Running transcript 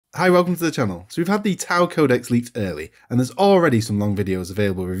Hi, welcome to the channel. So we've had the Tau Codex leaked early, and there's already some long videos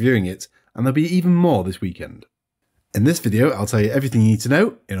available reviewing it, and there'll be even more this weekend. In this video, I'll tell you everything you need to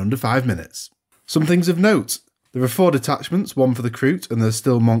know in under 5 minutes. Some things of note. There are 4 detachments, one for the Kroot, and there's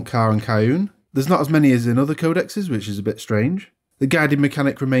still Mont'ka and Kauyon. There's not as many as in other codexes, which is a bit strange. The guiding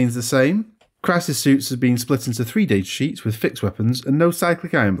mechanic remains the same. Crisis suits have been split into 3 data sheets with fixed weapons and no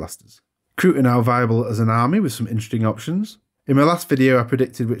cyclic iron blasters. Kroot are now viable as an army with some interesting options. In my last video I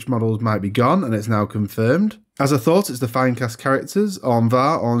predicted which models might be gone, and it's now confirmed. As I thought, it's the Finecast characters,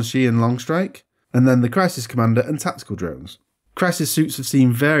 Envar, Ornshi and Longstrike, and then the Crisis Commander and Tactical Drones. Crisis suits have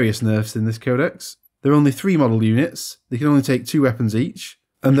seen various nerfs in this codex. There are only 3 model units, they can only take 2 weapons each,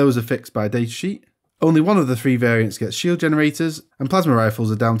 and those are fixed by datasheet. Only one of the 3 variants gets shield generators, and plasma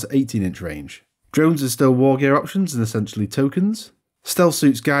rifles are down to 18-inch range. Drones are still war gear options and essentially tokens. Stealth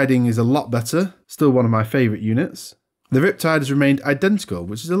suits guiding is a lot better, still one of my favourite units. The Riptide has remained identical,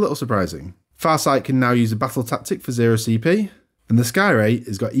 which is a little surprising. Farsight can now use a battle tactic for 0 CP, and the Skyray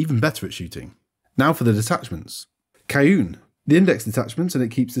has got even better at shooting. Now for the detachments. Kauyon. The index detachment, and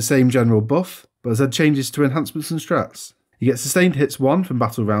it keeps the same general buff, but has had changes to enhancements and strats. You get sustained hits 1 from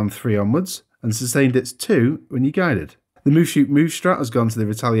battle round 3 onwards, and sustained hits 2 when you're guided. The move shoot move strat has gone to the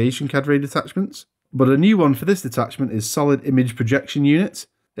Retaliation Cadre detachments, but a new one for this detachment is Solid Image Projection Unit.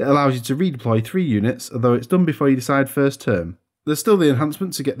 It allows you to redeploy 3 units, although it's done before you decide first turn. There's still the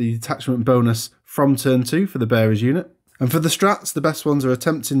enhancement to get the detachment bonus from turn 2 for the bearers unit. And for the strats, the best ones are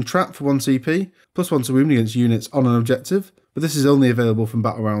Attempting Trap for 1 CP, plus 1 to wound against units on an objective, but this is only available from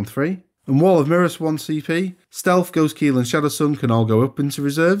battle round 3. And Wall of Mirrors for 1 CP, Stealth, Ghost Keel and Shadow Sun can all go up into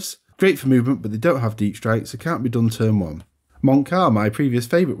reserves. Great for movement, but they don't have deep strike, so can't be done turn 1. Mont'ka, my previous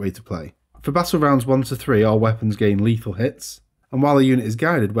favourite way to play. For battle rounds 1 to 3, all weapons gain lethal hits. And while a unit is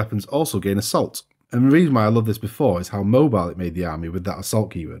guided, weapons also gain assault. And the reason why I love this before is how mobile it made the army with that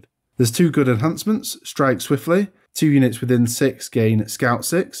assault keyword. There's 2 good enhancements, Strike Swiftly, 2 units within 6 gain Scout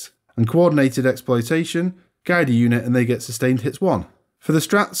 6, and Coordinated Exploitation, guide a unit and they get sustained hits 1. For the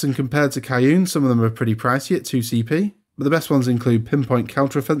strats, and compared to Kauyon, some of them are pretty pricey at 2 CP, but the best ones include Pinpoint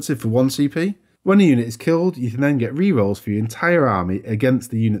Counteroffensive for 1 CP. When a unit is killed, you can then get rerolls for your entire army against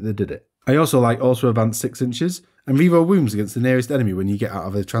the unit that did it. I also like Also Advance 6 inches, and reroll wounds against the nearest enemy when you get out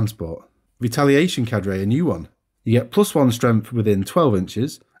of a transport. Retaliation Cadre, a new one. You get +1 strength within 12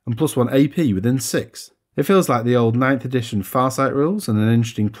 inches, and +1 AP within 6. It feels like the old 9th edition Farsight rules, and an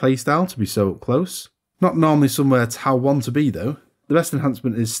interesting playstyle to be so up close. Not normally somewhere Tau want to be though. The best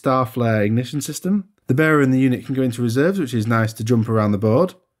enhancement is Star Flare Ignition System. The bearer in the unit can go into reserves, which is nice to jump around the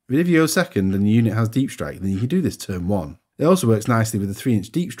board. But if you go second and the unit has deep strike, then you can do this turn 1. It also works nicely with the 3-inch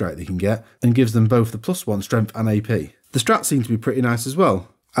deep strike they can get, and gives them both the +1 strength and AP. The strats seem to be pretty nice as well.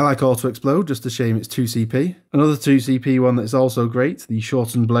 I like Auto Explode, just a shame it's 2 CP. Another 2 CP one that's also great, the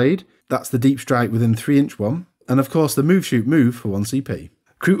Shortened Blade. That's the deep strike within 3-inch one. And of course the Move Shoot Move for 1 CP.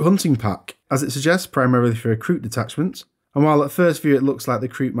 Kroot Hunting Pack, as it suggests, primarily for a Kroot detachment. And while at first view it looks like the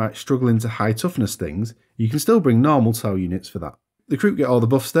Kroot might struggle into high toughness things, you can still bring normal Tau units for that. The Kroot get all the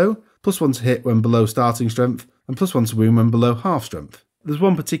buffs though, +1 to hit when below starting strength, and +1 to wound when below half strength. There's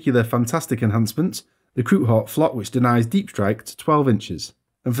one particular fantastic enhancement, the Kroot Hawk Flock, which denies deep strike to 12 inches.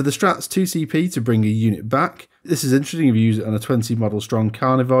 And for the strats, 2 CP to bring a unit back. This is interesting if you use it on a 20 model strong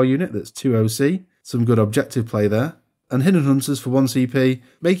Carnivore unit that's 2 OC, some good objective play there. And Hidden Hunters for 1 CP,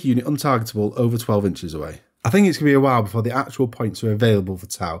 make a unit untargetable over 12 inches away. I think it's going to be a while before the actual points are available for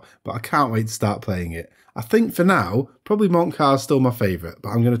Tau, but I can't wait to start playing it. I think for now, probably Mont'ka is still my favourite, but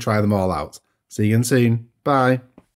I'm going to try them all out. See you again soon. Bye.